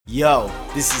Yo,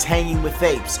 this is Hanging With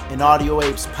Apes, an Audio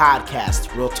Apes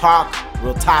podcast. Real talk,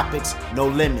 real topics, no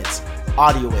limits.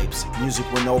 Audio Apes, music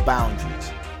with no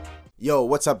boundaries. Yo,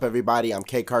 what's up, everybody? I'm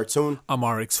K Cartoon. I'm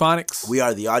RX Phonics. We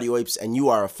are the Audio Apes, and you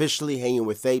are officially Hanging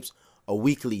With Apes, a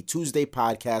weekly Tuesday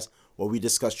podcast where we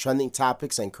discuss trending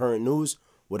topics and current news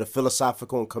with a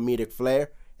philosophical and comedic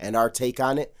flair and our take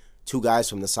on it. Two guys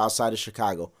from the south side of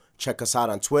Chicago. Check us out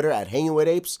on Twitter at Hanging With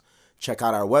Apes. Check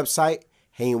out our website,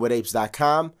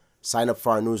 hangingwithapes.com. Sign up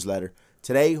for our newsletter.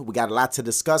 Today, we got a lot to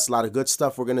discuss, a lot of good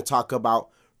stuff. We're going to talk about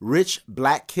rich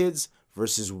black kids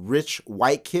versus rich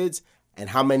white kids and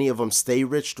how many of them stay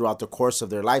rich throughout the course of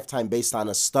their lifetime based on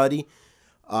a study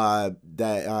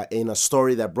in a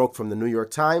story that broke from the New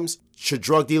York Times. Should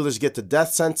drug dealers get the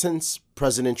death sentence?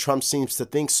 President Trump seems to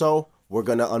think so. We're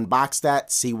going to unbox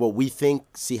that, see what we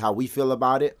think, see how we feel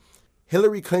about it.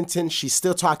 Hillary Clinton, she's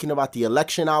still talking about the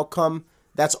election outcome.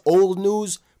 That's old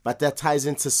news, but that ties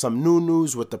into some new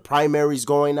news with the primaries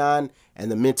going on and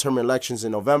the midterm elections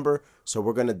in November. So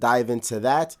we're going to dive into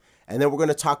that. And then we're going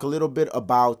to talk a little bit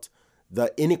about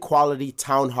the Inequality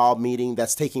town hall meeting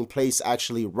that's taking place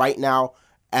actually right now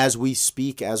as we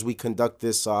speak, as we conduct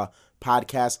this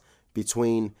podcast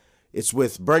it's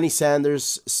with Bernie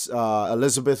Sanders,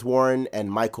 Elizabeth Warren,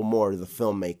 and Michael Moore, the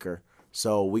filmmaker.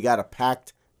 So we got a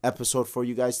packed episode for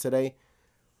you guys today.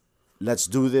 Let's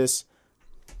do this.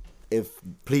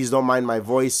 Please don't mind my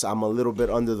voice. I'm a little bit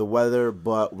under the weather,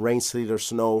 but rain, sleet, or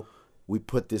snow, we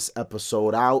put this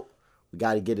episode out. We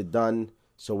got to get it done.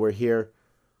 So we're here.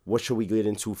 What should we get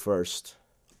into first?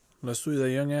 Let's do the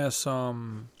young ass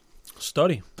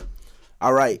study.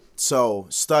 All right. So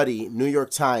study, New York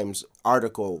Times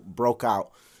article broke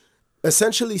out,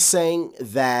 essentially saying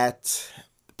that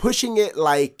pushing it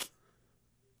like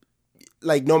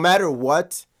no matter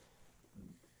what,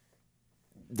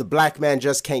 the black man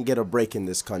just can't get a break in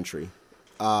this country.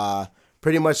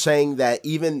 Pretty much saying that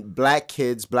even black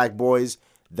kids, black boys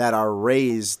that are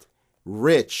raised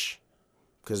rich,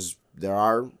 because there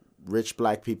are rich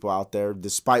black people out there,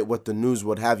 despite what the news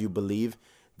would have you believe,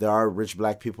 there are rich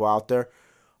black people out there,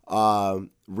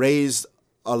 raised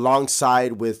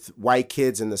alongside with white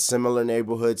kids in the similar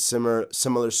neighborhoods, similar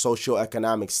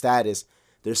socioeconomic status.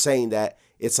 They're saying that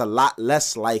it's a lot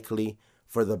less likely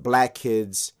for the black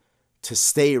kids to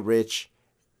stay rich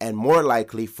and more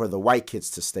likely for the white kids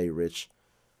to stay rich.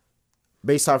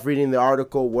 Based off reading the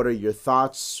article, what are your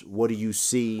thoughts? What do you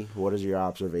see? What is your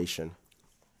observation?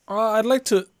 I'd like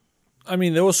to,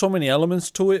 there were so many elements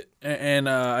to it, and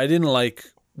I didn't like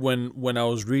when I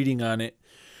was reading on it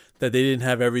that they didn't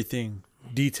have everything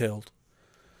detailed,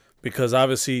 because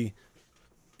obviously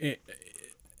it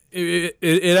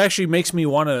actually makes me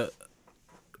want to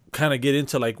kind of get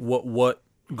into like what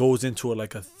goes into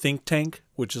like a think tank,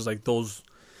 which is like those,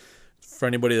 for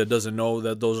anybody that doesn't know,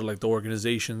 that those are like the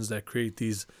organizations that create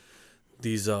these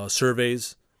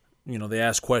surveys. You know, they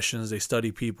ask questions, they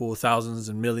study people, thousands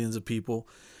and millions of people,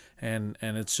 and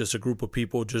it's just a group of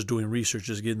people just doing research,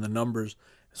 just getting the numbers.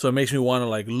 So it makes me want to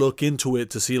like look into it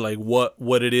to see like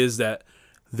what it is that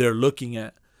they're looking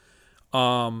at.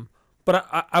 But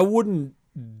I wouldn't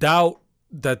doubt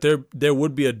that there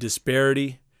would be a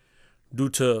disparity due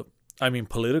to,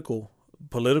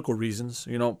 political reasons.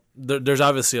 You know, there's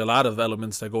obviously a lot of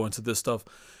elements that go into this stuff,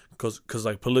 because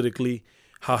like politically,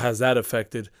 how has that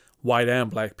affected white and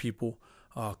black people?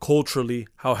 Culturally,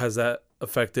 how has that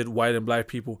affected white and black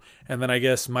people? And then I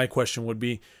guess my question would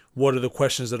be, what are the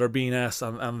questions that are being asked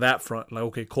on that front? Like,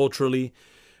 okay, culturally,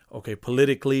 okay,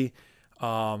 politically,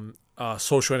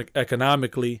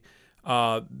 socioeconomically,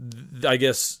 I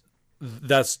guess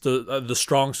that's the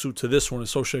strong suit to this one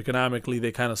is socioeconomically.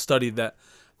 They kind of studied that,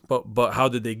 but how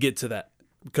did they get to that?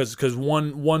 Because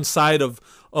one side of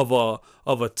a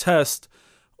test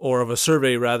or of a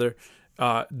survey rather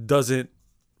doesn't.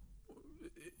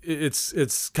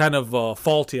 It's kind of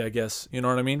faulty, I guess. You know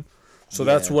what I mean? So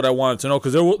yeah. That's what I wanted to know,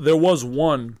 because there was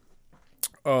one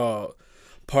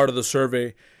part of the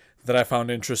survey that I found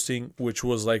interesting, which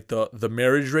was like the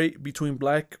marriage rate between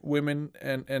black women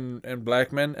and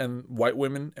black men and white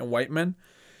women and white men,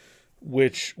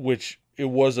 which it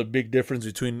was a big difference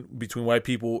between white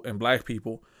people and black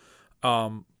people.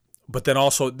 But then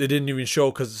also they didn't even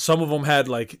show, because some of them had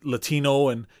like Latino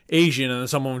and Asian, and then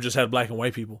some of them just had black and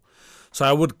white people.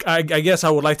 So I guess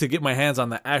I would like to get my hands on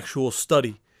the actual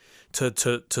study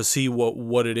to see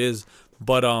what it is.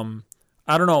 But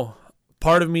I don't know.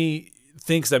 Part of me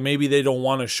thinks that maybe they don't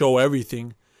want to show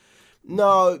everything.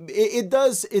 No, it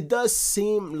does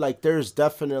seem like there's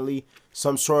definitely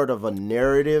some sort of a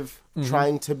narrative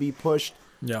trying to be pushed.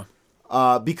 Yeah.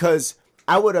 Because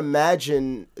I would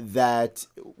imagine that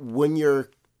when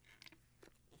you're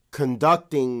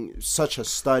conducting such a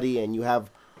study and you have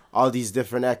all these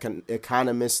different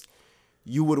economists,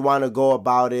 you would want to go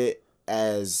about it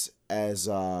as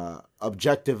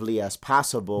objectively as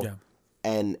possible,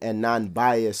 and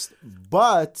non-biased.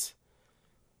 But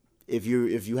if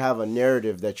you have a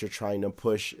narrative that you're trying to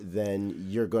push, then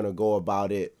you're gonna go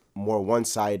about it more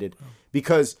one-sided,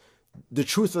 because the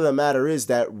truth of the matter is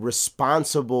that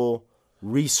responsible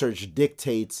research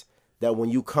dictates that when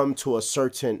you come to a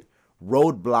certain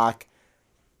roadblock,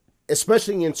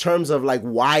 especially in terms of like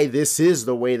why this is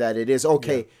the way that it is,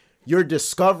 you're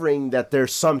discovering that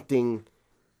there's something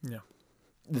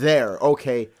there,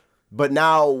 but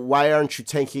now why aren't you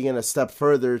taking it a step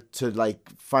further to like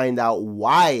find out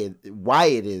why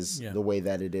it is the way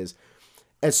that it is?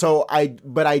 And so I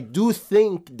do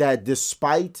think that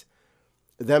despite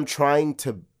them trying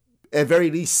to at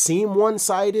very least seem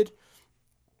one-sided,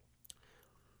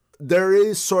 there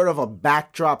is sort of a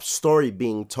backdrop story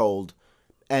being told.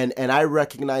 And I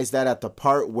recognize that at the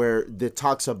part where it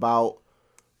talks about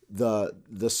the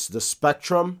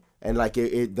spectrum, and like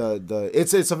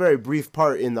it's a very brief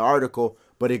part in the article,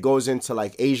 but it goes into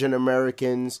like Asian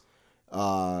Americans,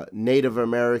 Native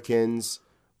Americans,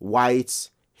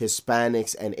 whites,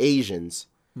 Hispanics, and Asians.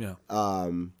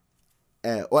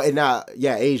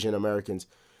 Asian Americans,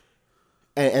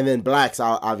 and then blacks,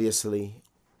 obviously.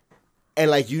 And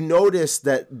like you notice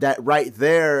that right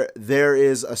there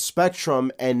is a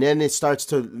spectrum, and then it starts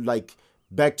to like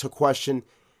beg to question: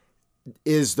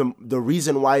 is the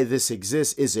reason why this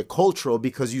exists, is it cultural?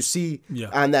 Because you see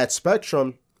on that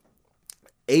spectrum,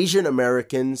 Asian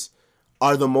Americans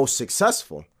are the most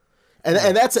successful,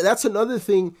 and that's another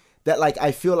thing that like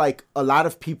I feel like a lot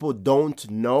of people don't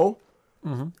know,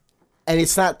 and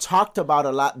it's not talked about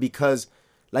a lot because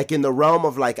like in the realm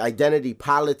of like identity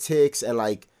politics and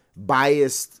like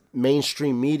biased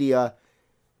mainstream media,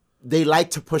 they like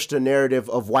to push the narrative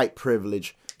of white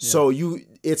privilege. So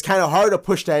it's kind of hard to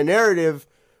push that narrative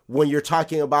when you're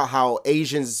talking about how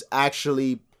Asians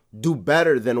actually do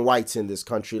better than whites in this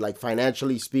country, like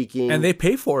financially speaking. And they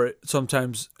pay for it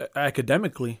sometimes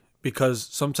academically, because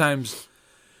sometimes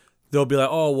they'll be like,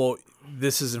 oh, well,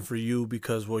 this isn't for you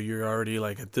because, well, you're already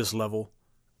like at this level.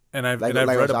 And I've read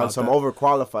about some that.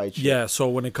 Overqualified shit. Yeah, so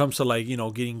when it comes to like,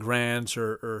 getting grants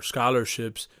or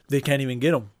scholarships, they can't even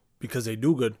get them because they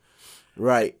do good.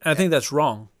 Right. And I think that's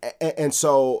wrong. And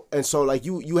so like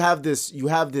you have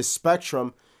this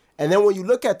spectrum, and then when you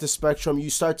look at the spectrum, you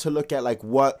start to look at like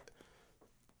what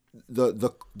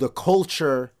the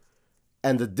culture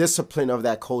and the discipline of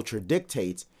that culture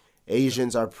dictates.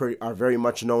 Asians are very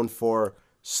much known for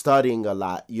studying a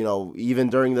lot. Even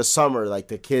during the summer, like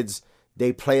the kids,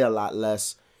 they play a lot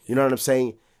less. You know what I'm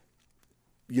saying?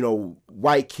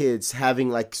 White kids having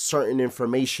like certain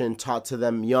information taught to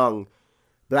them young.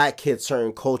 Black kids,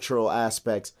 certain cultural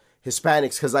aspects.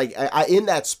 Hispanics, because like I in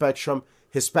that spectrum,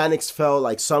 Hispanics fell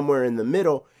like somewhere in the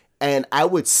middle. And I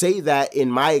would say that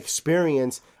in my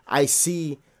experience, I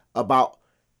see about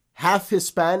half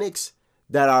Hispanics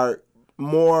that are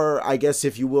more, I guess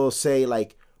if you will say,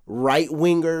 like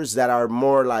right-wingers that are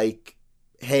more like,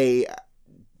 hey,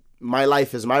 my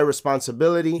life is my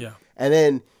responsibility. Yeah. And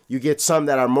then you get some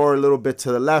that are more a little bit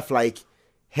to the left, like,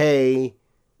 hey,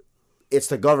 it's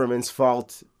the government's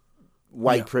fault,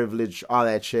 white privilege, all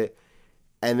that shit.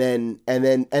 And then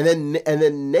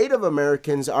Native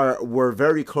Americans were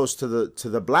very close to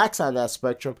the blacks on that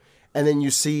spectrum. And then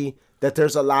you see that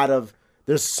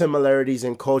there's similarities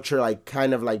in culture, like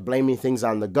kind of like blaming things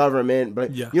on the government,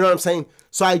 but you know what I'm saying?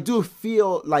 So I do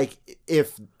feel like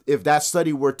if that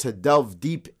study were to delve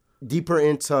deeper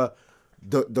into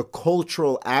the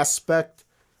cultural aspect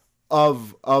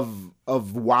of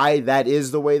why that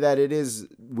is the way that it is,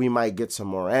 we might get some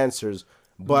more answers.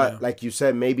 But like you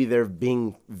said, maybe they're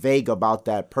being vague about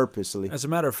that purposely. As a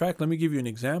matter of fact, let me give you an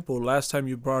example. Last time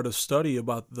you brought a study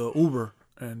about the Uber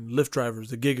and Lyft drivers,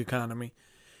 the gig economy.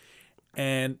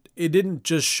 And it didn't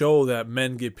just show that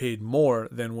men get paid more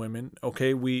than women.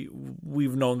 Okay,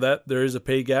 we've known that there is a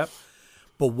pay gap.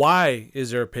 But why is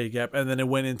there a pay gap? And then it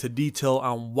went into detail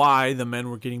on why the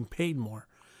men were getting paid more.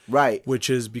 Right. Which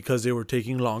is because they were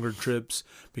taking longer trips,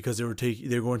 because they were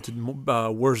going to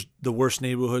the worst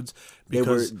neighborhoods.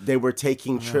 Because they were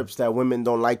taking trips that women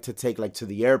don't like to take, like to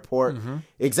the airport. Mm-hmm.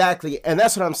 Exactly. And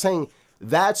that's what I'm saying.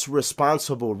 That's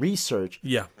responsible research.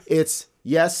 Yeah. It's,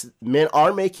 yes, men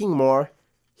are making more.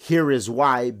 Here is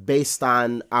why, based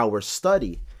on our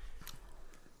study.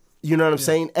 You know what I'm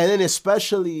saying? And then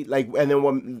especially, like, and then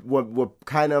what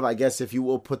kind of, I guess, if you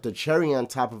will, put the cherry on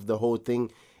top of the whole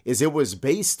thing is it was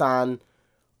based on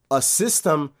a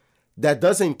system that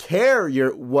doesn't care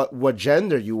what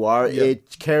gender you are. Yeah.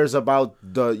 It cares about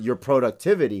your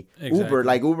productivity.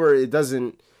 Exactly. Uber, it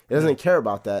doesn't care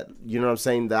about that. You know what I'm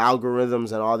saying? The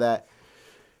algorithms and all that.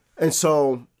 And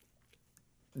so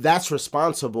that's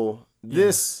responsible.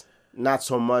 This not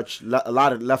so much.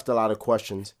 Left a lot of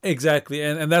questions. Exactly,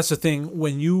 and that's the thing.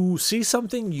 When you see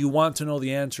something, you want to know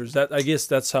the answers. That, I guess,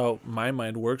 that's how my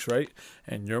mind works, right?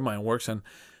 And your mind works, and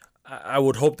I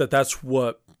would hope that that's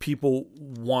what people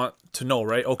want to know,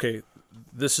 right? Okay,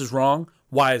 this is wrong.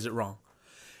 Why is it wrong?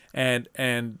 And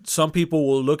some people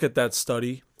will look at that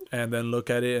study and then look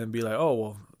at it and be like, oh,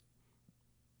 well,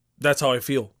 that's how I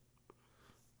feel.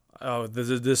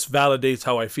 This validates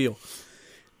how I feel.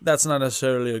 That's not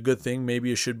necessarily a good thing.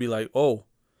 Maybe it should be like, oh,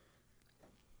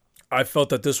 I felt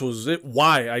that this was it.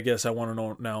 Why? I guess I want to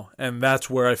know now. And that's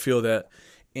where I feel that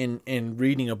in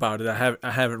reading about it,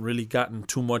 I haven't really gotten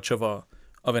too much of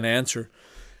an answer.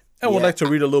 I would like to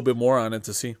read a little bit more on it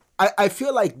to see. I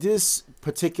feel like this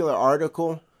particular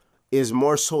article is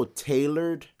more so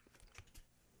tailored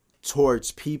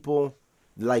towards people,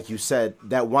 like you said,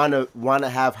 that wanna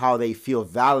have how they feel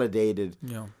validated,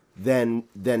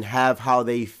 than have how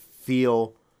they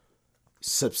feel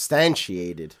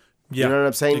substantiated. Yeah, you know what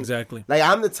I'm saying? Exactly. Like,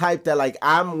 I'm the type that, like,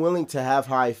 I'm willing to have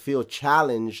how I feel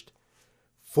challenged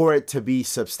for it to be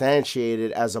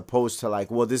substantiated, as opposed to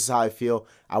like, well, this is how I feel.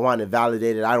 I want it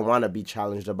validated. I don't want to be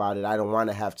challenged about it. I don't want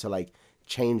to have to like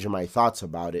change my thoughts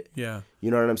about it. Yeah. You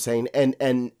know what I'm saying? And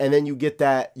then you get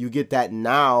that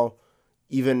now,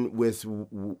 even with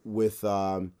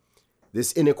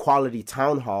this inequality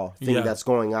town hall thing that's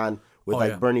going on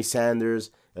with Bernie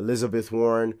Sanders, Elizabeth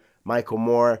Warren, Michael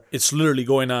Moore. It's literally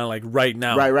going on like right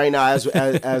now. Right now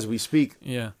as we speak.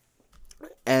 Yeah.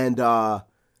 And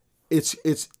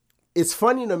it's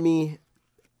funny to me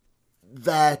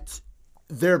that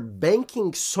they're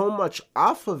banking so much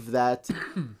off of that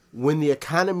when the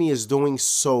economy is doing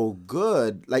so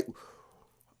good. Like,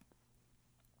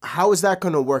 how is that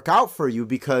going to work out for you?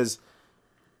 Because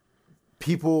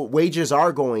wages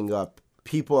are going up.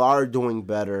 People are doing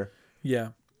better. Yeah.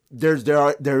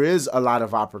 There is a lot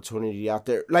of opportunity out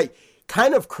there. Like,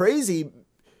 kind of crazy.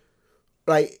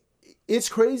 Like, it's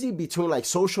crazy between like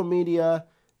social media,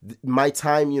 my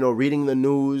time, reading the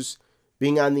news,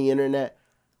 being on the internet,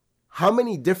 how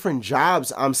many different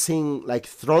jobs I'm seeing like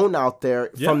thrown out there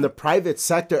from the private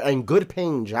sector, and good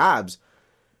paying jobs.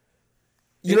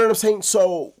 You know what I'm saying?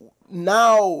 So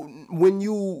now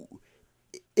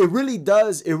it really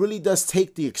does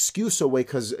take the excuse away,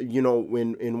 because,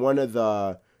 in one of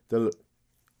the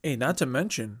Hey, not to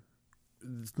mention,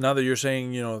 now that you're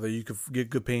saying, that you could get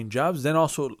good paying jobs, then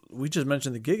also we just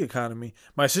mentioned the gig economy.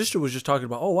 My sister was just talking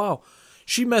about, oh, wow.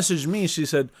 She messaged me. She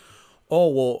said,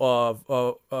 oh,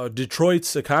 well,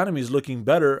 Detroit's economy is looking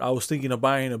better. I was thinking of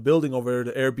buying a building over there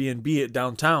to Airbnb it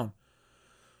downtown.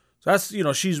 So that's,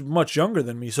 she's much younger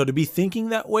than me. So to be thinking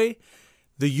that way,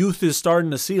 the youth is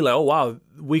starting to see like, oh, wow,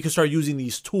 we can start using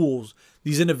these tools,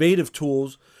 these innovative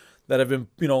tools that have been,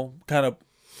 kind of,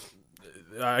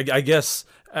 I guess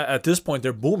at this point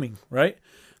they're booming, right?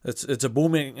 It's a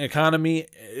booming economy.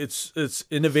 It's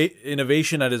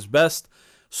innovation at its best.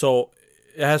 So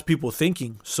it has people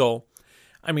thinking. So,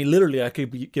 I mean, literally, I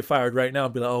could get fired right now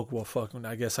and be like, oh, well, fuck,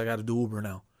 I guess I got to do Uber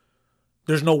now.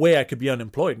 There's no way I could be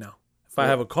unemployed now. If I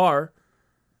have a car,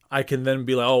 I can then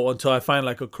be like, oh, until I find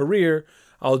like a career,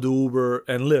 I'll do Uber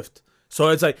and Lyft. So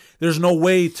it's like there's no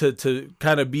way to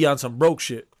kind of be on some broke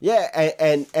shit. Yeah,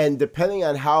 and depending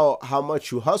on how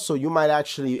much you hustle, you might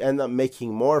actually end up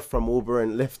making more from Uber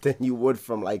and Lyft than you would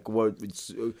from like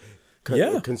what's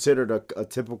considered a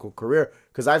typical career.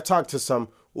 Because I've talked to some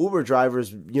Uber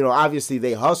drivers. Obviously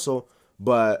they hustle,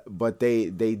 but they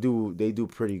do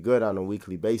pretty good on a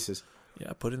weekly basis.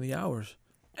 Yeah, put in the hours,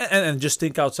 and just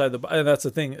think outside the box. And that's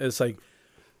the thing. It's like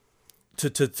to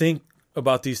think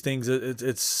about these things.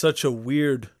 It's such a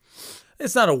weird.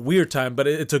 It's not a weird time, but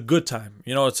it's a good time.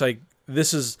 It's like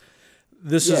this is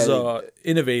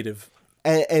innovative.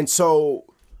 And so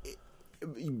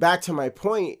back to my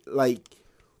point, like,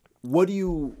 what do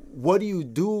you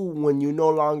do when you no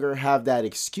longer have that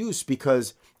excuse?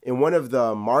 Because in one of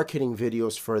the marketing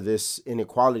videos for this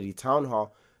Inequality Town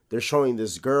Hall, they're showing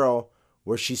this girl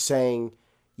where she's saying,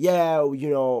 yeah,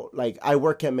 like, I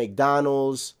work at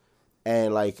McDonald's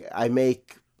and like I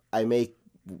make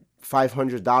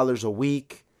 $500 a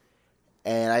week,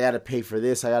 and I got to pay for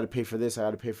this, I got to pay for this, I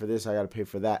got to pay for this, I got to pay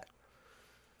for that.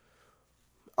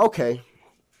 Okay.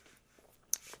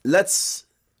 Let's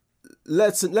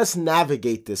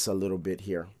navigate this a little bit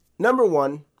here. Number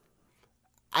one,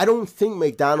 I don't think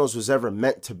McDonald's was ever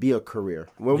meant to be a career.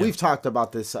 We've talked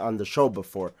about this on the show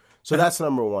before. So that's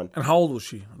number one. And how old was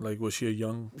she? Like, was she a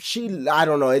young? I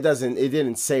don't know. It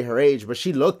didn't say her age, but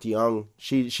she looked young.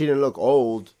 She didn't look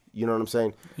old. You know what I'm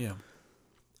saying? Yeah.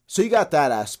 So you got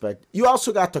that aspect. You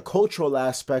also got the cultural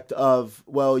aspect of,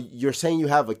 well, you're saying you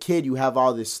have a kid, you have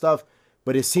all this stuff,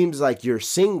 but it seems like you're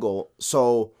single.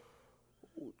 So,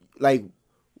 like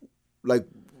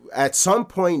at some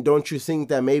point, don't you think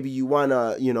that maybe you want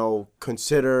to,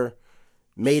 consider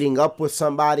mating up with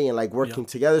somebody and like working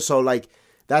together? So like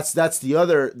that's the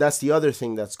other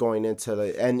thing that's going into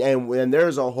it, and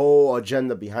there's a whole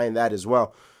agenda behind that as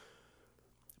well.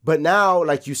 But now,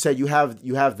 like you said, you have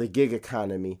the gig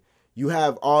economy. You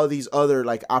have all these other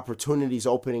like opportunities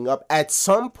opening up. At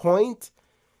some point,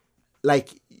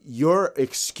 like your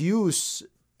excuse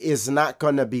is not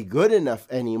going to be good enough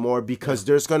anymore because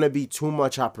there's going to be too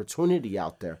much opportunity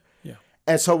out there. Yeah.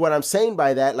 And so what I'm saying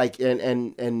by that, like,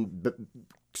 and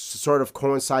sort of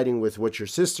coinciding with what your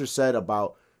sister said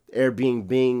about Airbnb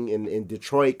being in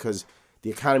Detroit, because the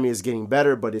economy is getting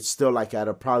better, but it's still like at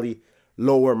a probably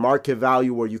lower market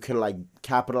value where you can like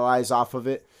capitalize off of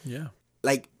it. Yeah.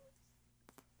 Like,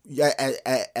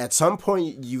 at some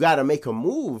point you got to make a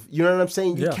move. You know what I'm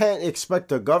saying? You can't expect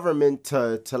the government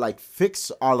to like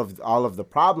fix all of the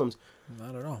problems.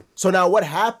 Not at all. So now what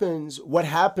happens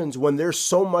when there's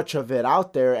so much of it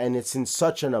out there and it's in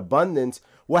such an abundance?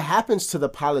 What happens to the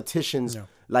politicians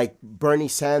like Bernie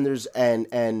Sanders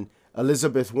and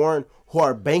Elizabeth Warren, who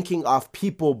are banking off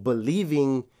people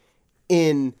believing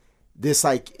in this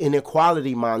like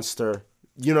inequality monster?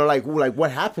 Like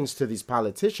what happens to these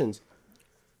politicians?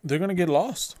 They're gonna get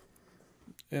lost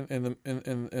in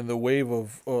the wave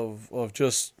of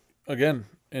just, again,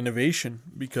 innovation,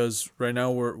 because right now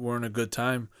we're in a good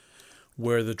time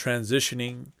where the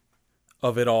transitioning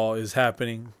of it all is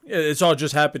happening. It's all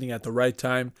just happening at the right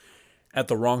time, at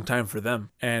the wrong time for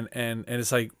them. And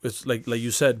it's like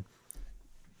you said,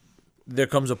 there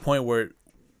comes a point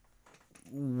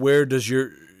where does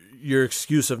your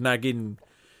excuse of not getting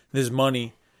this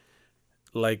money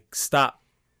like stop?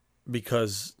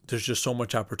 Because there's just so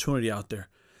much opportunity out there.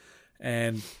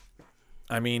 And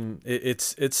I mean,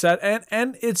 it's sad,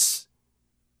 and it's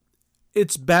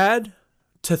bad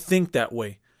to think that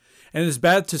way, and it's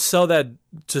bad to sell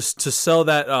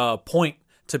that point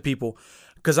to people,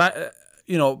 because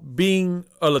being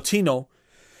a Latino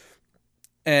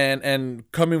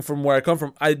and coming from where I come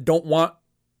from, I don't want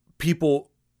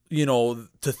people to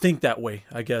think that way.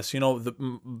 I guess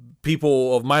the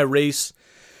people of my race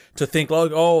to think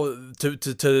like,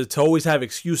 to always have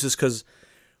excuses, because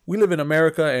we live in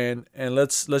America, and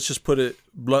let's just put it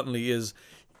bluntly, is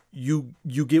you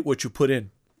get what you put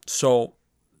in. So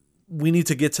we need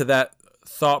to get to that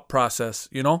thought process,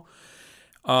 and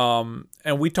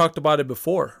we talked about it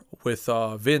before with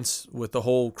Vince, with the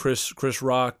whole Chris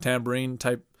Rock tambourine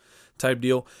type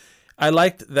deal. I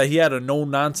liked that he had a no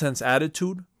nonsense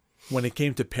attitude when it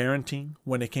came to parenting,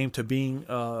 when it came to being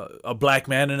a black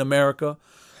man in America.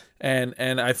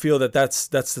 And I feel that's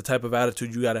the type of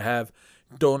attitude you got to have.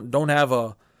 Don't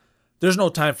have there's no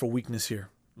time for weakness here.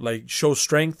 Like, show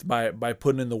strength by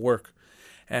putting in the work.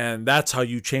 And that's how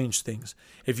you change things.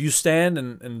 If you stand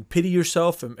and pity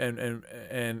yourself and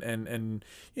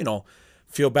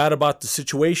feel bad about the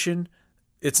situation,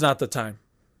 it's not the time.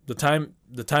 The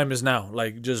time is now.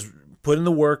 Like, just put in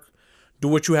the work, do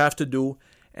what you have to do,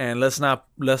 and let's not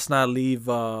leave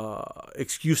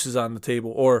excuses on the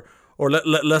table, or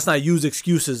let's not use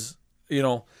excuses,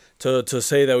 to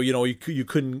say that you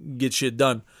couldn't get shit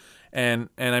done. And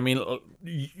I mean,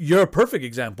 you're a perfect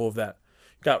example of that.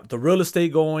 You got the real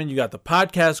estate going, you got the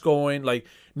podcast going. Like,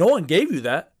 no one gave you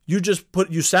that.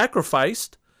 You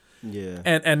sacrificed. Yeah.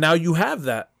 And now you have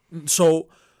that. So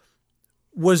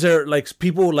was there like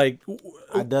people like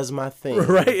I does my thing,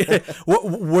 right?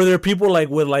 Were there people like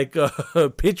with like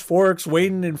pitchforks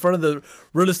waiting in front of the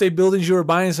real estate buildings you were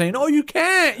buying, saying, "Oh, you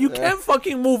can't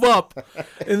fucking move up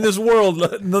in this world"?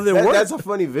 No, they weren't. That's a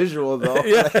funny visual, though.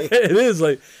 Yeah, it is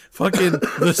like fucking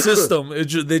the system.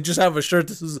 They just have a shirt.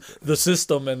 This is the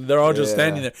system, and they're all just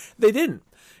standing there. They didn't.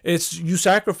 It's you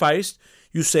sacrificed,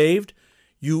 you saved.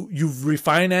 You've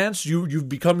refinanced, you've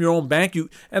become your own bank,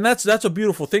 and that's a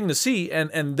beautiful thing to see,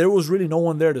 and there was really no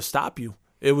one there to stop you.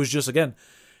 It was just, again,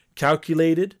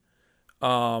 calculated.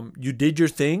 You did your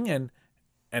thing, and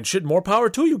shit, more power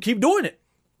to you. Keep doing it,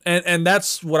 and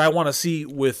that's what I want to see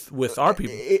with our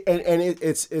people.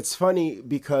 It's funny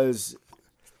because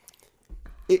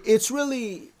it's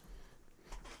really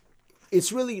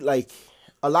like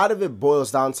a lot of it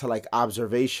boils down to like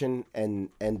observation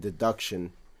and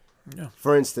deduction. Yeah.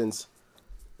 For instance,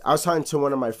 I was talking to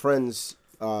one of my friends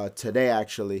today,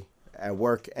 actually, at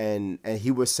work, and he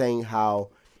was saying how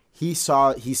he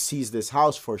sees this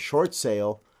house for short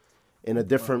sale in a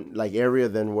different like area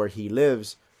than where he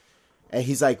lives, and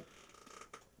he's like,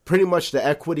 pretty much the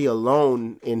equity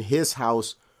alone in his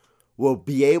house will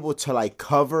be able to like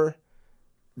cover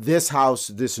this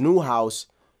new house,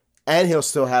 and he'll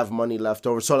still have money left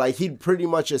over. So like he'd pretty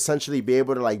much essentially be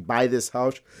able to like buy this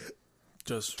house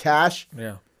just cash,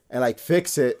 yeah, and like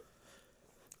fix it.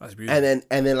 That's beautiful.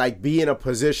 And then like be in a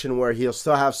position where he'll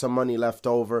still have some money left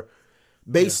over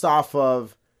based off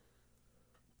of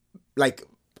like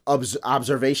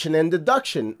observation and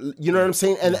deduction. You know what I'm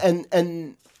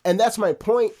saying? And that's my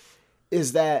point,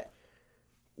 is that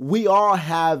we all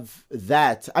have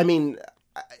that. I mean,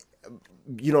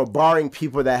 you know, barring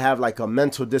people that have like a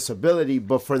mental disability,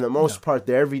 but for the most part,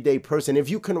 the everyday person, if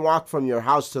you can walk from your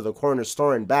house to the corner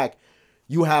store and back,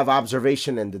 you have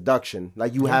observation and deduction.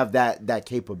 Like you have that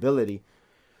capability.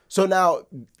 So now,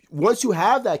 once you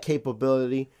have that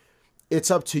capability,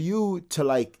 it's up to you to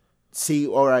like see,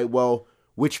 all right, well,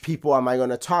 which people am I going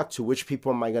to talk to? Which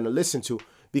people am I going to listen to?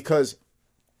 Because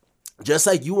just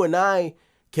like you and I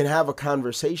can have a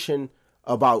conversation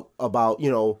about you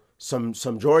know, some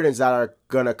Jordans that are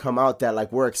going to come out that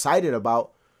like we're excited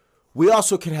about, we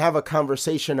also can have a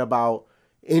conversation about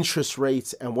interest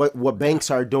rates and what banks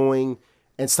are doing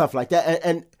and stuff like that.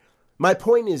 And my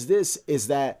point is this, is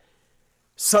that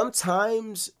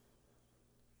sometimes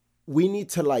we need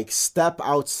to like step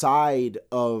outside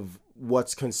of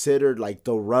what's considered like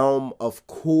the realm of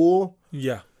cool.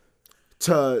 Yeah.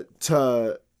 To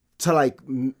like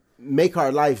make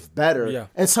our life better. Yeah.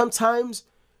 And sometimes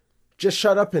just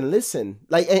shut up and listen.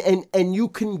 Like and you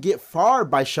can get far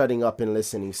by shutting up and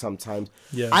listening sometimes.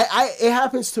 Yeah. It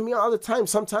happens to me all the time.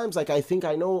 Sometimes like I think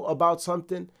I know about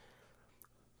something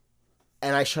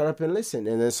and I shut up and listen.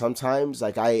 And then sometimes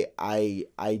like I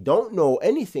don't know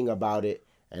anything about it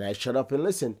and I shut up and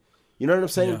listen. You know what I'm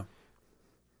saying? Yeah.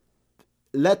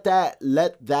 Let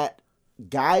that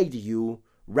guide you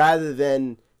rather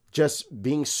than just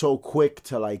being so quick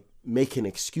to like make an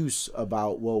excuse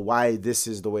about, well, why this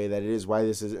is the way that it is, why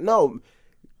this is. No,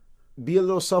 be a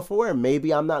little self-aware.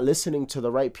 Maybe I'm not listening to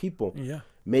the right people. Yeah.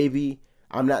 Maybe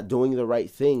I'm not doing the right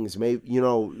things. Maybe, you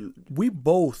know. We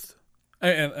both,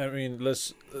 and I mean,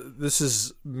 this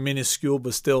is minuscule,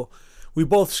 but still, we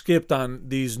both skipped on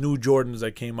these new Jordans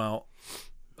that came out.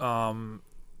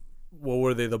 What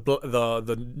were they? The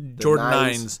Jordan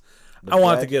 9s. I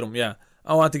wanted to get them. Yeah,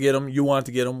 I wanted to get them. You wanted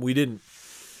to get them. We didn't.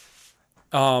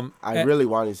 I really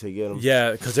wanted to get them.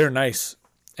 Yeah, because they're nice,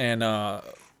 and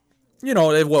you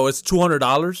know, it's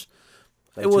 $200.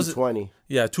 Like it was $220.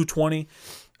 Yeah, $220.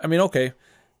 I mean, okay,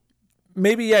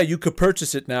 maybe you could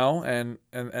purchase it now, and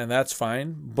that's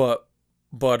fine. But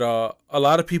a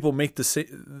lot of people make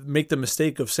the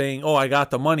mistake of saying, "Oh, I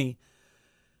got the money."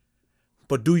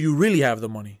 But do you really have the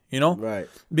money? You know? Right.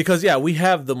 Because we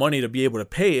have the money to be able to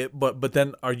pay it, but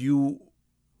then are you?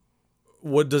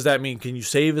 What does that mean? Can you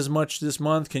save as much this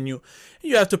month? Can you?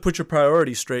 You have to put your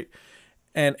priorities straight.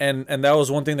 And that was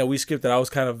one thing that we skipped that I was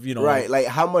kind of, right. Like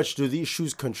how much do these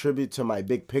shoes contribute to my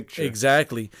big picture?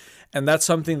 Exactly. And that's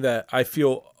something that I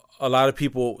feel a lot of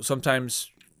people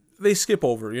sometimes they skip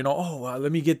over. Oh, wow,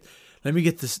 let me get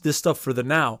this stuff for the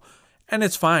now, and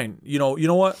it's fine. You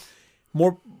know what?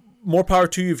 More power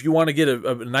to you if you want to get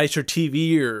a nicer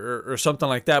TV or something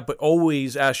like that. But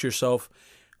always ask yourself,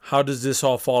 how does this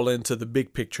all fall into the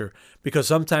big picture? Because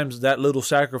sometimes that little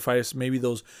sacrifice, maybe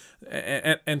those,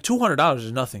 and $200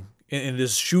 is nothing in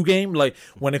this shoe game. Like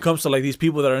when it comes to like these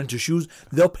people that are into shoes,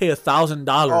 they'll pay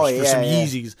 $1,000 for some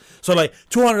Yeezys. So like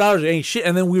 $200 ain't shit.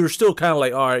 And then we were still kind of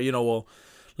like, all right, well,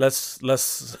 let's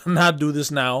not do this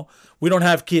now. We don't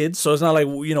have kids, so it's not like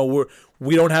we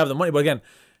don't have the money. But again,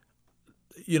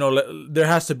 there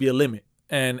has to be a limit,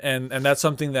 and that's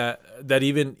something that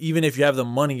even if you have the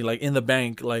money like in the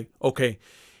bank, like okay,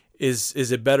 is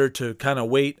it better to kind of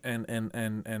wait and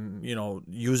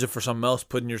use it for something else,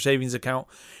 put in your savings account,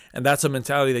 and that's a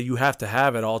mentality that you have to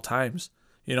have at all times.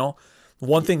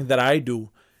 One thing that I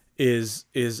do is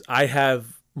I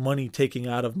have money taking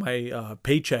out of my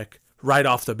paycheck right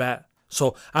off the bat,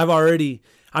 so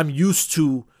I'm used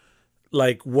to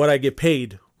like what I get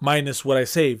paid minus what I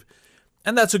save.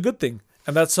 And that's a good thing.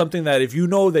 And that's something that if you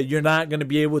know that you're not going to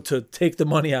be able to take the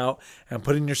money out and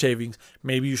put in your savings,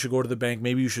 maybe you should go to the bank.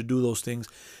 Maybe you should do those things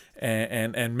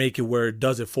and make it where it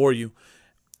does it for you.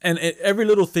 And every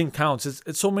little thing counts.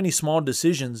 It's so many small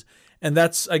decisions. And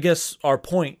that's, I guess, our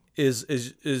point is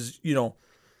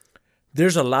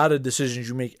there's a lot of decisions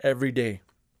you make every day.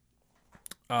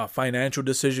 Financial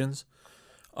decisions,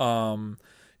 little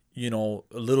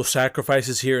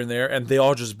sacrifices here and there, and they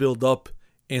all just build up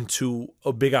into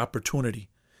a big opportunity.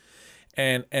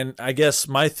 And I guess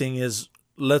my thing is,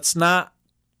 let's not,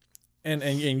 and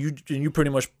you pretty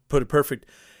much put it perfect.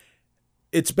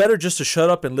 It's better just to shut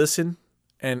up and listen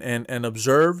and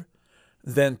observe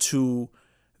than to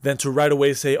right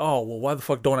away say, oh, well, why the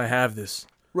fuck don't I have this?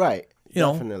 Right. You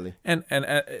Definitely. know,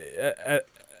 and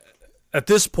at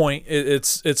this point,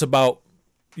 it's about,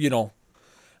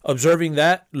 observing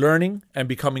that, learning, and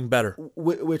becoming better.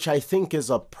 Which I think is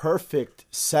a perfect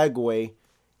segue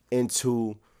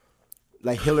into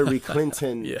like Hillary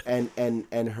Clinton Yeah.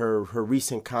 and her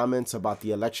recent comments about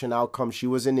the election outcome. She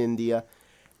was in India,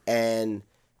 and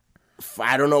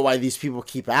I don't know why these people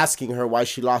keep asking her why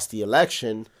she lost the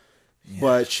election,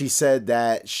 but she said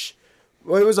that it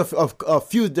was a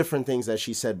few different things that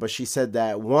she said, but she said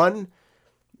that one,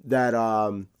 that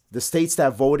the states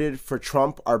that voted for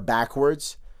Trump are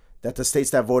backwards, that the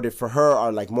states that voted for her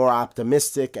are like more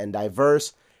optimistic and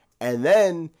diverse, and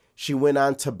then she went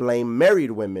on to blame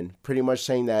married women, pretty much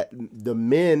saying that the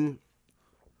men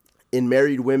in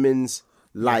married women's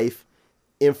life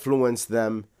influenced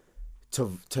them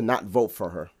to not vote for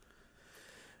her.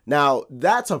 Now,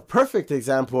 that's a perfect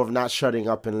example of not shutting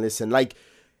up and listen. Like,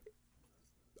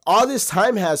 all this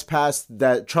time has passed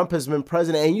that Trump has been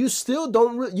president, and you still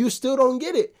don't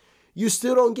get it. You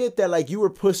still don't get that, like, you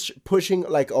were pushing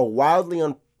like a wildly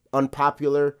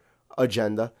unpopular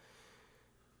agenda.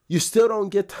 You still don't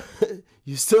get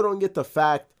the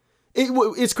fact.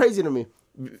 It's crazy to me.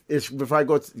 Before I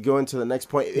go into the next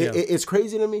point, it's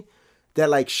crazy to me that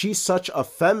like she's such a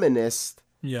feminist.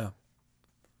 Yeah.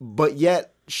 But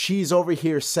yet she's over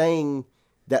here saying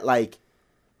that like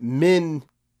men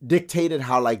dictated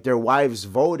how like their wives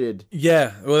voted.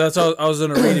 Yeah, well, that's how I was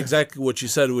going to read exactly what she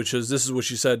said, which is, this is what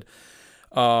she said.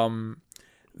 That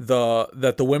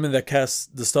the women that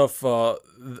cast the stuff,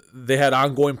 they had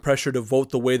ongoing pressure to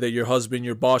vote the way that your husband,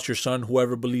 your boss, your son,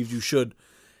 whoever believes you should.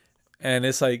 And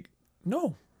it's like,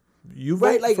 no, you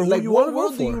vote for who you want to vote for. What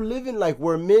world do you live in, like,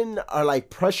 where men are like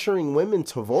pressuring women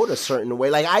to vote a certain way?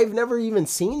 Like, I've never even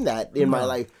seen that in my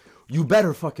life. You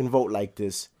better fucking vote like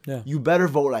this. Yeah. You better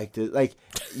vote like this. Like,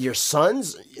 your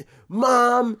sons,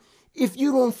 Mom, if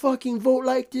you don't fucking vote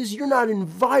like this, you're not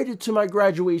invited to my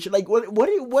graduation. Like,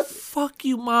 what? Fuck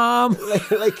you, Mom.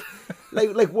 What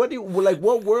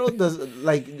world does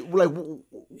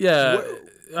yeah.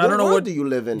 I don't know what do you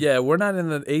live in? Yeah, we're not in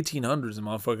the 1800s,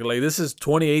 motherfucker. Like, this is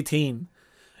 2018.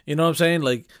 You know what I'm saying?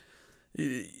 Like,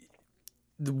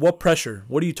 what pressure?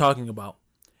 What are you talking about?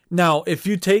 Now, if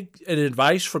you take an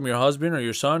advice from your husband or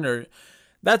your son, or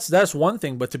that's one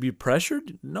thing, but to be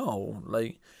pressured, no.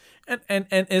 Like, and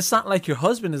it's not like your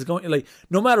husband is going, like,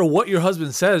 no matter what your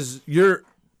husband says, you're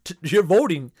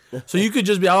voting. So you could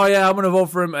just be, oh yeah, I'm gonna vote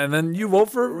for him, and then you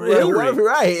vote for Hillary.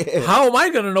 Right. How am I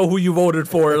gonna know who you voted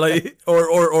for? Like,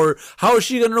 or how is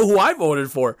she gonna know who I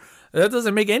voted for? That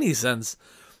doesn't make any sense.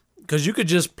 Because you could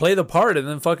just play the part and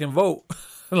then fucking vote.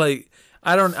 Like,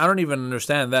 I don't even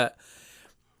understand that.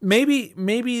 Maybe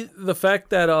the fact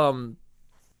that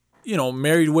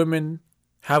married women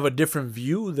have a different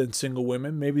view than single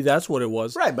women. Maybe that's what it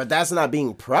was. Right, but that's not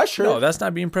being pressured. No, that's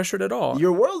not being pressured at all.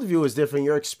 Your worldview is different.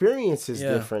 Your experience is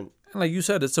different. And like you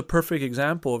said, it's a perfect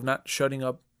example of not shutting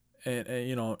up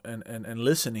and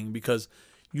listening, because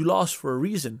you lost for a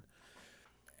reason.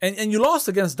 And you lost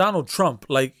against Donald Trump.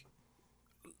 Like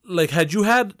had you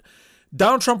had...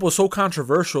 Donald Trump was so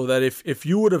controversial that if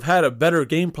you would have had a better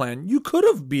game plan, you could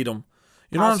have beat him.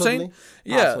 You know what I'm saying?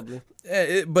 Possibly.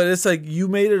 Yeah. But it's like you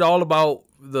made it all about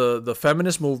the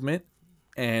feminist movement,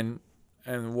 and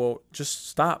well, just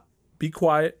stop, be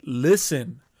quiet,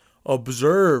 listen,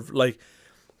 observe, like,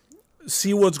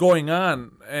 see what's going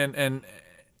on, and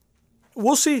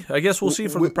we'll see. I guess we'll see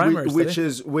from the primaries, which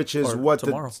is what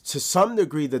to some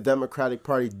degree the Democratic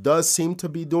Party does seem to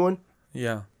be doing.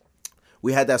 Yeah.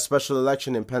 We had that special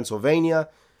election in Pennsylvania.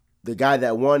 The guy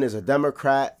that won is a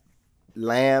Democrat.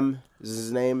 Lamb is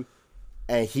his name.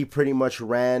 And he pretty much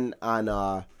ran on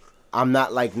I'm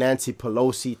not like Nancy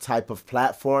Pelosi type of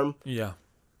platform. Yeah.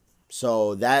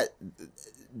 So that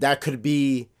could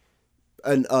be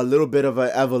a little bit of an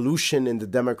evolution in the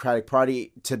Democratic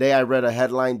Party. Today I read a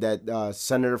headline that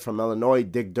Senator from Illinois,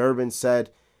 Dick Durbin, said,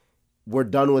 we're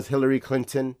done with Hillary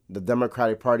Clinton. The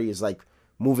Democratic Party is like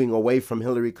moving away from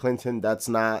Hillary Clinton. That's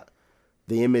not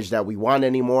the image that we want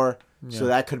anymore. Yeah. So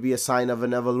that could be a sign of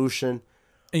an evolution.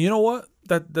 And you know what?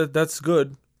 That's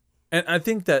good. And I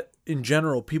think that in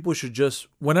general, people should just,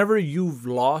 whenever you've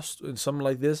lost in something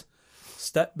like this,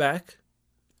 step back,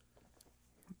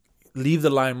 leave the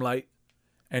limelight,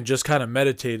 and just kind of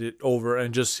meditate it over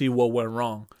and just see what went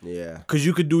wrong. Yeah. Because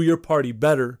you could do your party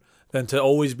better than to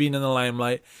always be in the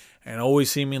limelight and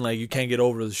always seeming like you can't get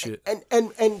over the shit.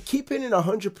 And keeping it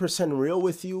 100% real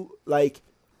with you, like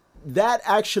that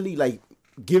actually like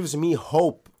gives me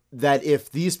hope that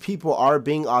if these people are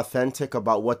being authentic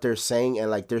about what they're saying and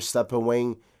like they're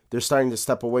starting to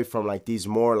step away from like these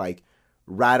more like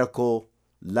radical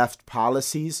left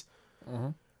policies. Mm-hmm.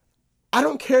 I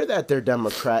don't care that they're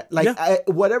Democrat. Like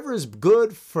whatever is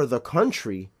good for the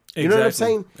country. You know what I'm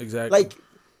saying? Exactly. Like,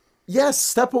 yes,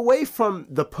 step away from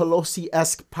the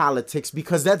Pelosi-esque politics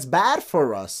because that's bad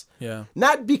for us. Yeah.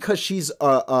 Not because she's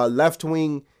a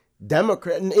left-wing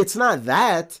Democrat. It's not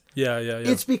that. Yeah.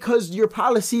 It's because your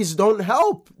policies don't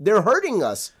help. They're hurting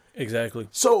us. Exactly.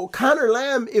 So, Connor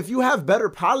Lamb, if you have better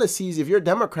policies, if you're a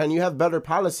Democrat and you have better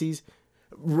policies,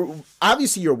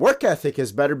 obviously your work ethic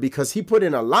is better because he put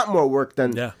in a lot more work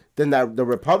than the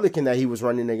Republican that he was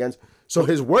running against. So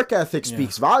his work ethic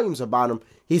speaks volumes about him.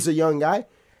 He's a young guy.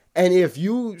 And if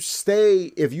you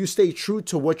stay true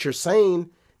to what you're saying,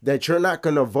 that you're not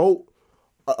going to vote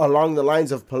along the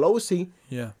lines of Pelosi,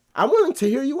 I'm willing to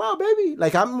hear you out, baby.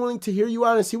 Like, I'm willing to hear you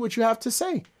out and see what you have to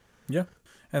say. Yeah.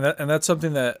 And that's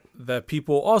something that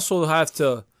people also have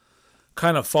to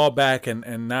kind of fall back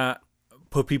and not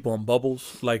put people in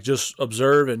bubbles. Like, just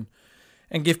observe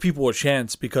and give people a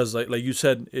chance. Because, like you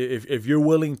said, if you're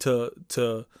willing to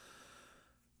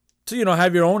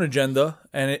have your own agenda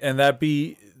and that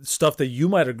be stuff that you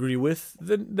might agree with,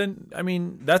 then I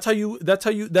mean that's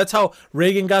how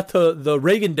Reagan got the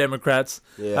Reagan Democrats.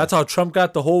 Yeah. That's how Trump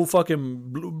got the whole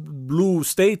fucking blue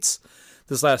states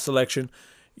this last election.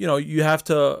 You have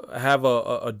to have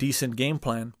a decent game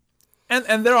plan,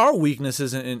 and there are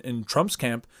weaknesses in Trump's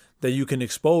camp that you can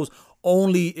expose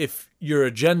only if your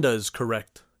agenda is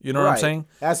correct. You know what I'm saying?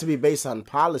 It has to be based on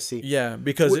policy. Yeah,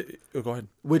 because... go ahead.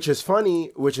 Which is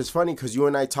funny because you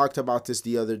and I talked about this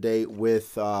the other day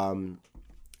with...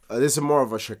 this is more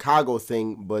of a Chicago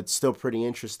thing, but still pretty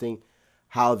interesting.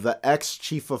 How the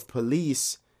ex-chief of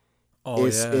police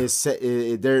there's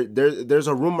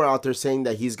a rumor out there saying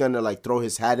that he's going to like throw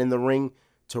his hat in the ring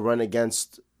to run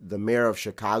against the mayor of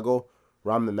Chicago,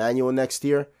 Rahm Emanuel, next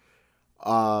year.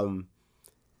 And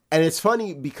it's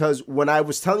funny because when I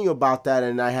was telling you about that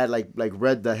and I had like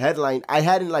read the headline, I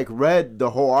hadn't like read the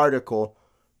whole article,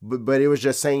 but it was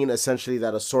just saying essentially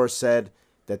that a source said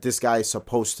that this guy is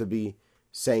supposed to be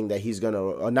saying that he's going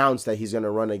to announce that he's going to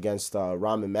run against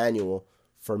Rahm Emanuel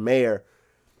for mayor.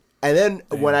 And then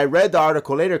when I read the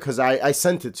article later, because I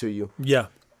sent it to you. Yeah.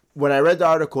 When I read the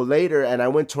article later and I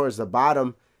went towards the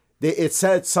bottom, it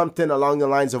said something along the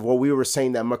lines of what we were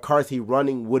saying, that McCarthy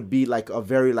running would be like a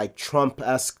very like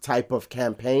Trump-esque type of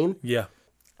campaign. Yeah.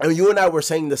 And you and I were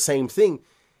saying the same thing.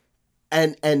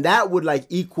 And that would like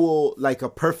equal like a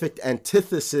perfect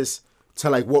antithesis to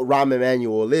like what Rahm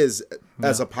Emanuel is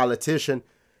as a politician.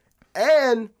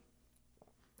 And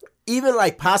even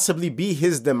like possibly be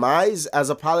his demise as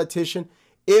a politician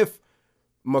if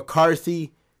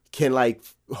McCarthy can like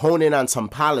hone in on some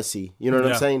policy. You know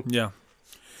what I'm saying? Yeah.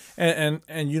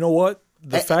 And you know what?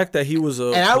 The fact that he was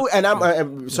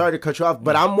I'm sorry to cut you off,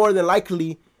 but I'm more than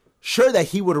likely sure that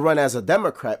he would run as a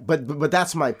Democrat. But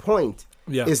that's my point.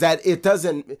 Yeah. Is that it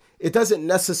doesn't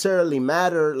necessarily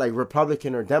matter like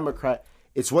Republican or Democrat.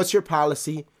 It's what's your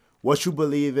policy, what you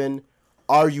believe in.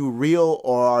 Are you real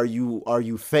or are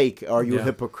you fake? Are you a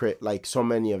hypocrite like so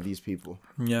many of these people?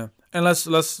 Yeah. And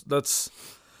let's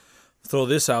throw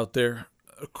this out there.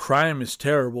 Crime is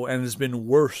terrible and it's been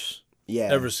worse. Yeah.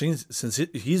 Ever since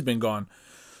he's been gone.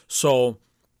 So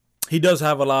he does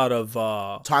have a lot of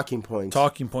talking points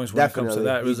when it comes to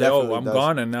that. It was like, I'm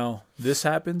gone and now this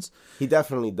happens. He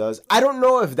definitely does. I don't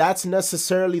know if that's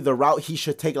necessarily the route he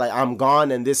should take, like I'm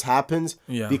gone and this happens.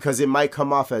 Yeah. Because it might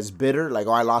come off as bitter, like,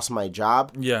 I lost my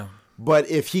job. Yeah. But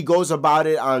if he goes about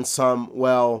it on some,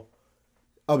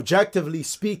 objectively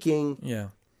speaking,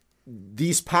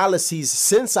 these policies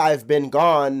since I've been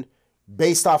gone,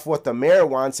 based off what the mayor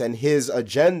wants and his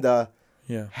agenda,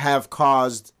 have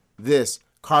caused this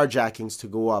carjackings to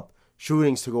go up,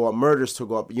 shootings to go up, murders to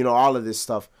go up, all of this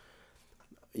stuff.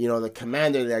 The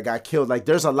commander that got killed. Like,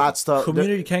 there's a lot of stuff.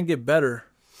 Community can't get better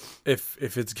if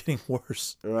it's getting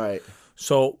worse. Right.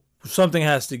 So something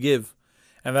has to give.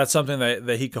 And that's something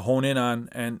that he could hone in on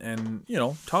and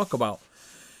talk about.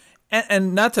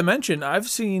 And not to mention, I've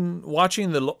seen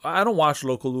I don't watch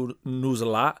local news a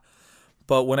lot,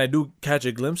 but when I do catch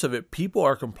a glimpse of it, people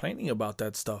are complaining about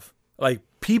that stuff. Like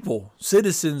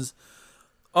citizens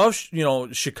of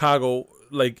Chicago,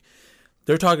 like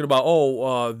they're talking about,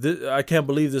 I can't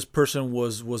believe this person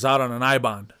was out on an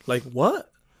I-bond. Like,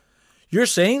 what? You're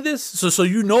saying this? So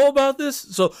you know about this?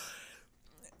 So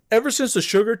ever since the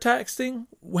sugar tax thing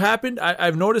happened,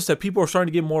 I've noticed that people are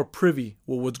starting to get more privy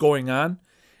with what's going on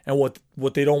and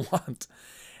what they don't want.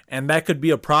 And that could be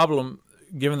a problem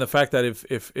given the fact that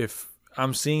if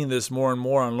I'm seeing this more and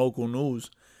more on local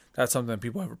news, that's something that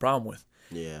people have a problem with.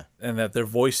 Yeah. And that they're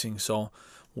voicing. So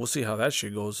we'll see how that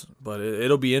shit goes. But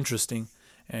it'll be interesting.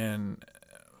 And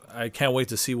I can't wait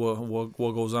to see what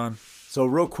goes on. So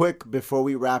real quick, before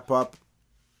we wrap up,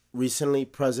 recently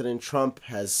President Trump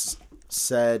has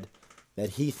said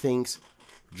that he thinks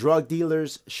drug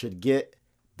dealers should get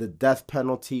the death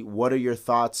penalty. What are your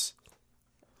thoughts?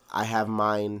 I have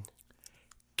mine.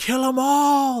 Kill them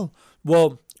all.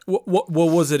 Well, what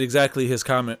was it exactly? His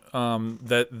comment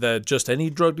that just any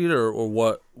drug dealer or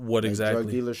what exactly?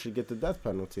 Drug dealers should get the death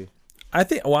penalty. I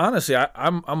think. Well, honestly,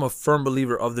 I'm a firm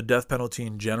believer of the death penalty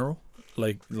in general.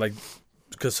 Like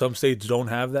because some states don't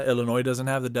have that. Illinois doesn't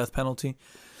have the death penalty.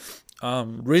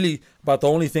 Really, about the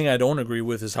only thing I don't agree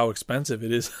with is how expensive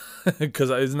it is.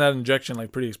 Because isn't that injection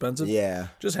like pretty expensive? Yeah.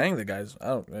 Just hang the guys.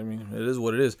 I mean, it is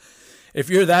what it is. If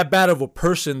you're that bad of a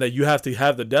person that you have to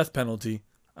have the death penalty,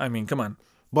 I mean, come on.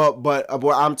 But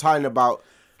I'm talking about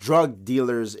drug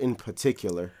dealers in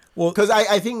particular. Well, because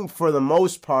I think for the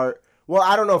most part, well,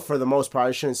 I don't know for the most part,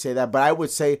 I shouldn't say that, but I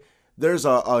would say there's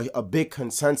a big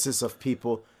consensus of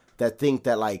people that think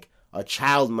that like a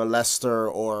child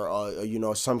molester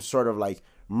or some sort of like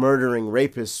murdering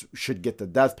rapist should get the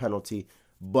death penalty,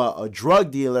 but a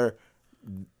drug dealer,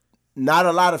 not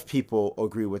a lot of people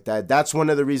agree with that. That's one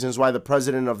of the reasons why the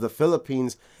president of the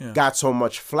Philippines got so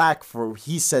much flack for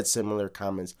he said similar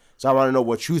comments. So I want to know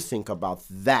what you think about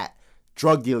that.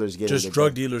 Drug dealers getting just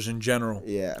drug dealers in general.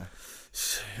 Yeah.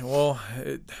 Well,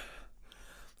 it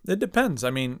depends. I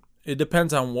mean, it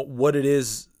depends on what it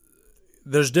is.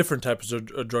 There's different types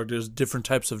of drug. There's different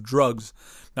types of drugs.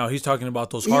 Now he's talking about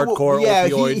those hardcore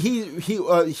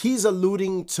opioid. He's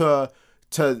alluding to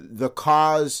the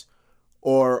cause.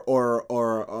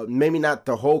 Or maybe not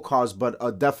the whole cause,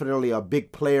 but definitely a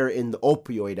big player in the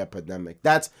opioid epidemic.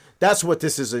 That's what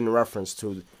this is in reference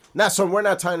to. We're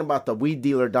not talking about the weed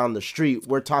dealer down the street.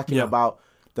 We're talking about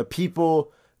the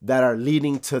people that are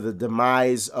leading to the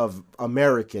demise of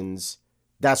Americans.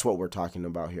 That's what we're talking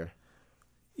about here.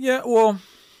 Yeah, well,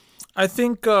 I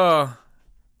think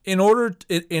in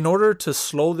order to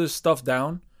slow this stuff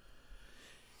down,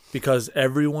 because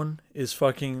everyone is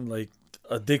fucking like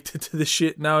addicted to this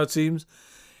shit now, it seems,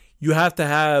 you have to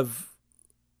have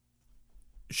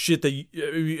shit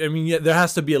that there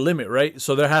has to be a limit, right?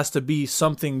 So there has to be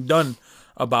something done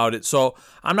about it. So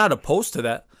I'm not opposed to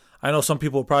that. I know some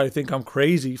people probably think I'm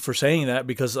crazy for saying that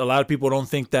because a lot of people don't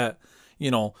think that,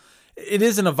 it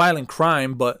isn't a violent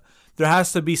crime, but there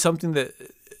has to be something that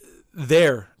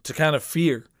there to kind of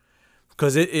fear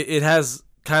because it has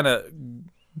kind of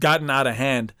gotten out of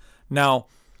hand. Now,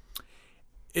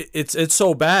 it's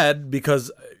so bad because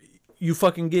you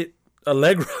fucking get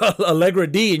Allegra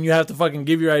D and you have to fucking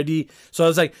give your ID. So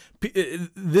it's like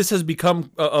this has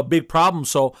become a big problem.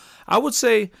 So I would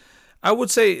say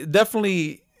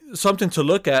definitely something to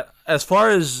look at as far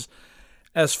as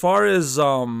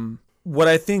what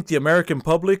I think the American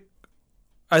public.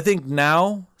 I think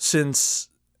now since,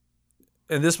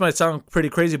 and this might sound pretty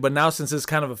crazy, but now since it's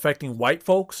kind of affecting white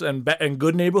folks and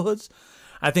good neighborhoods,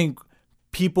 I think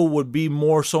people would be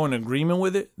more so in agreement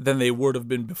with it than they would have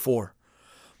been before.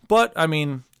 But, I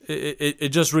mean, it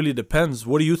just really depends.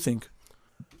 What do you think?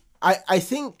 I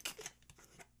think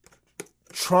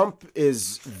Trump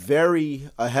is very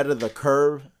ahead of the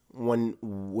curve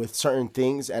with certain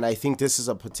things, and I think this is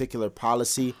a particular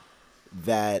policy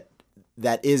that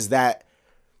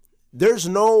there's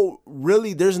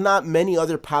not many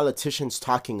other politicians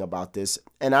talking about this.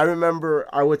 And I remember,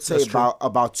 I would say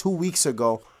about 2 weeks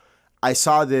ago, I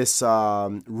saw this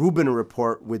Rubin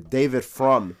report with David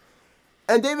Frum.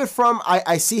 And David Frum,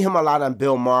 I see him a lot on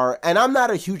Bill Maher. And I'm not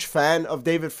a huge fan of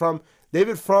David Frum.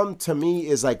 David Frum, to me,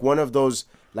 is like one of those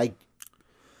like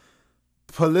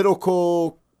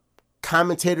political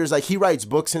commentators. Like he writes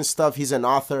books and stuff. He's an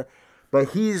author. But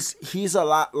he's a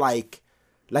lot like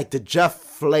the Jeff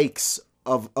Flakes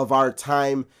of our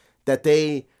time, that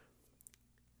they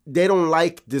don't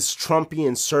like this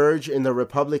Trumpian surge in the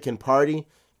Republican Party.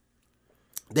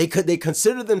 They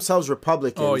consider themselves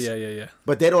Republicans. Oh, yeah.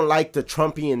 But they don't like the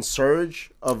Trumpian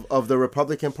surge of the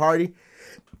Republican Party.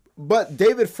 But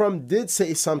David Frum did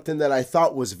say something that I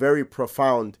thought was very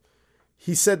profound.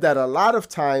 He said that a lot of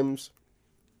times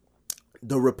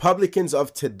the Republicans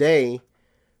of today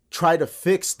try to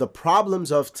fix the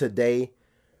problems of today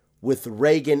with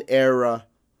Reagan-era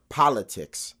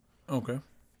politics. Okay.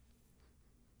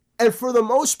 And for the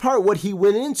most part, what he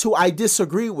went into, I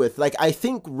disagree with. Like, I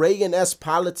think Reagan-esque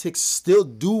politics still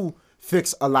do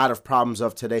fix a lot of problems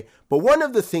of today. But one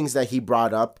of the things that he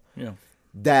brought up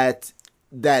that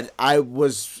I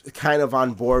was kind of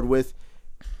on board with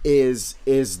is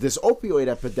this opioid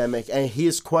epidemic. And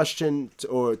his question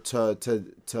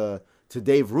to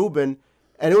Dave Rubin,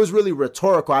 and it was really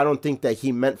rhetorical. I don't think that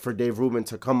he meant for Dave Rubin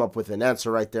to come up with an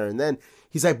answer right there and then.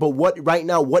 He's like, but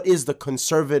what is the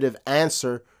conservative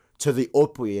answer to the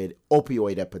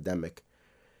opioid epidemic?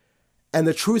 And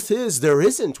the truth is, there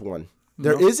isn't one.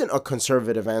 There isn't a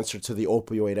conservative answer to the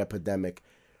opioid epidemic.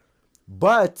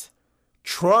 But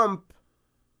Trump,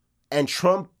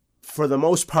 for the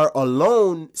most part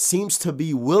alone, seems to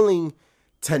be willing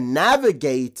to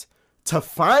navigate to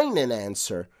find an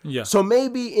answer. Yeah. So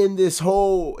maybe in this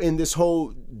whole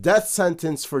death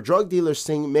sentence for drug dealers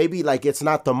thing, maybe like it's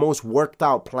not the most worked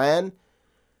out plan,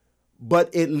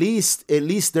 but at least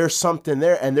there's something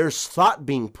there and there's thought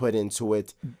being put into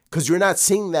it, because you're not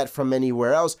seeing that from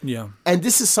anywhere else. Yeah. And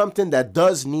this is something that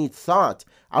does need thought.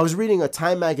 I was reading a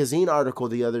Time magazine article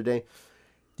the other day.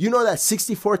 You know that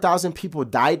 64,000 people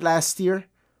died last year?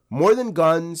 More than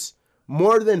guns,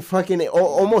 more than fucking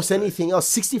almost anything else.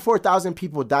 64,000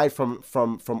 people died from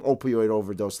opioid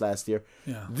overdose last year.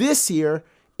 Yeah. This year,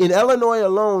 in Illinois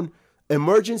alone,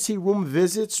 emergency room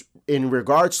visits in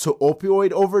regards to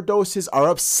opioid overdoses are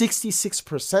up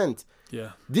 66%.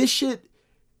 Yeah. This shit,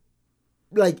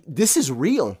 like, this is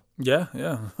real. Yeah.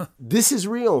 This is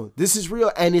real.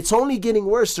 And it's only getting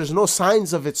worse. There's no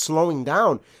signs of it slowing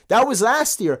down. That was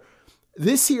last year.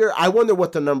 This year, I wonder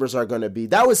what the numbers are going to be.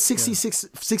 That was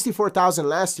 64,000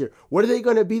 last year. What are they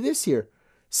going to be this year?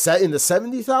 In the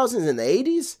 70,000s, in the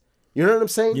 80s? You know what I'm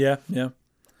saying? Yeah.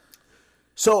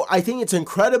 So I think it's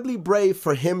incredibly brave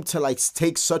for him to like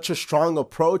take such a strong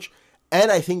approach. And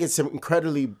I think it's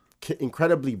incredibly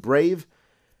brave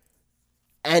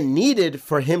and needed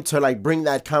for him to like bring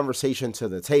that conversation to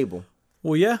the table.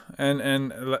 Well, yeah,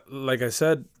 and like I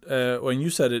said, when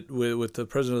you said it with the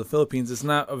president of the Philippines, it's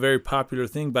not a very popular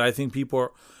thing, but I think people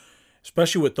are,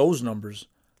 especially with those numbers,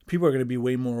 people are going to be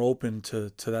way more open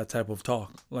to that type of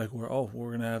talk. Like, we're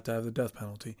going to have the death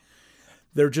penalty.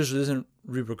 There just isn't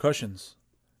repercussions.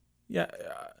 Yeah,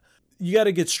 you got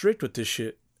to get strict with this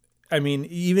shit. I mean,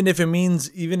 even if it means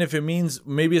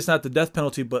maybe it's not the death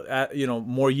penalty, but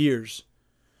more years,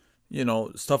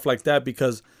 stuff like that,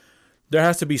 because there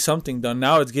has to be something done.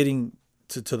 Now it's getting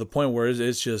to the point where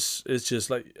it's just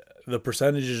like the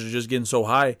percentages are just getting so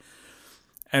high,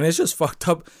 and it's just fucked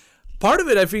up. Part of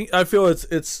it, I feel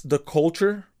it's the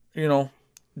culture.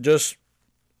 Just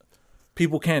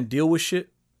people can't deal with shit.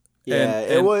 Yeah,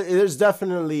 there's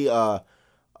definitely a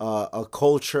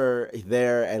culture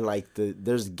there, and like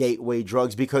there's gateway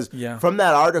drugs, because from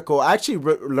that article, I actually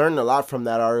learned a lot from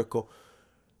that article.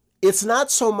 It's not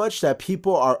so much that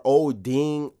people are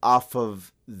ODing off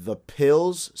of the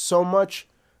pills so much,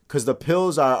 because the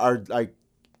pills are like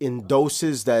in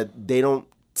doses that they don't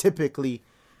typically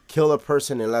kill a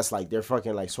person unless like they're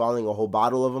fucking like swallowing a whole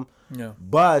bottle of them. Yeah.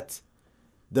 But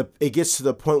it gets to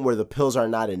the point where the pills are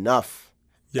not enough.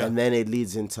 Yeah. And then it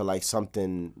leads into like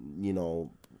something,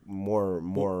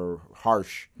 more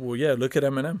harsh. Well, yeah, look at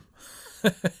Eminem.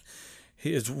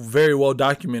 He is very well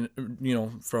documented,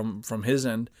 from his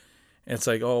end. It's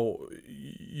like, oh,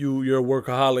 you're a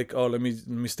workaholic. Oh, let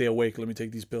me stay awake. Let me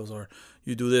take these pills. Or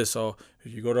you do this. Oh,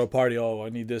 you go to a party. Oh, I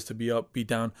need this to be up, beat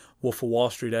down. Wolf of Wall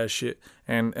Street ass shit.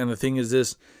 And the thing is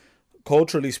this,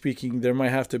 culturally speaking, there might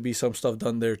have to be some stuff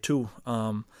done there too.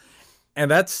 And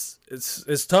it's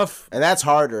tough. And that's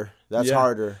harder.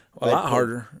 Harder. A lot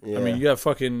harder. Yeah. I mean, you got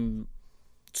fucking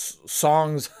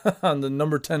songs on the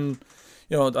number 10,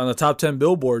 on the top 10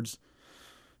 billboards,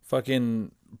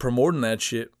 fucking promoting that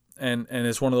shit. And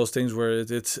it's one of those things where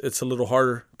it's a little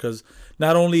harder, because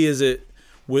not only is it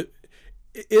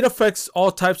affects all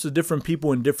types of different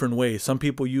people in different ways. Some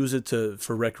people use it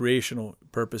for recreational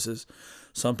purposes.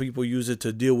 Some people use it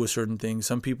to deal with certain things.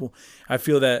 Some people, I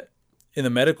feel that in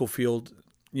the medical field,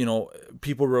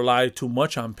 people rely too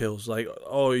much on pills. Like,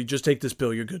 oh, you just take this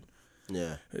pill, you're good.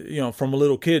 Yeah. From a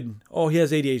little kid, oh, he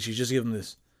has ADHD, just give him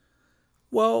this.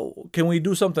 Well, can we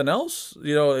do something else?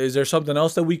 Is there something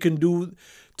else that we can do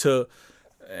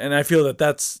and I feel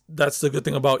that's the good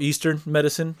thing about Eastern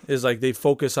medicine, is like they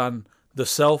focus on the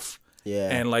self,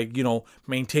 and like,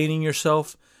 maintaining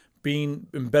yourself, being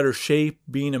in better shape,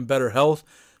 being in better health,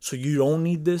 so you don't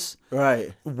need this.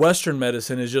 Right. Western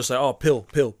medicine is just like, oh, pill,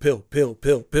 here,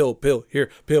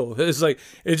 pill. It's like,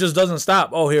 it just doesn't stop.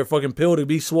 Oh, here, fucking pill to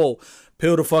be swole,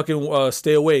 pill to fucking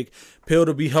stay awake, pill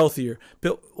to be healthier,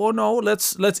 pill. Oh no,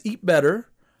 let's eat better,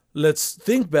 let's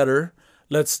think better,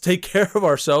 let's take care of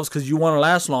ourselves because you want to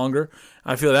last longer.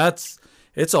 I feel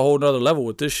it's a whole nother level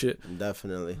with this shit.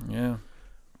 Definitely. Yeah.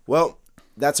 Well,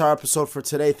 that's our episode for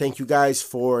today. Thank you guys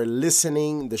for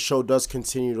listening. The show does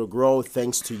continue to grow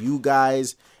thanks to you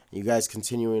guys. You guys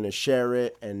continuing to share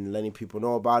it and letting people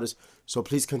know about us. So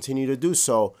please continue to do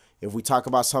so. If we talk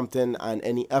about something on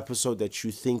any episode that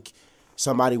you think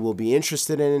somebody will be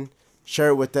interested in, share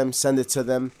it with them, send it to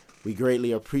them. We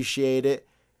greatly appreciate it.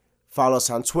 Follow us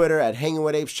on Twitter at Hanging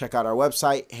With Apes. Check out our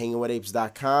website,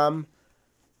 hangingwithapes.com.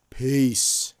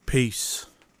 Peace. Peace.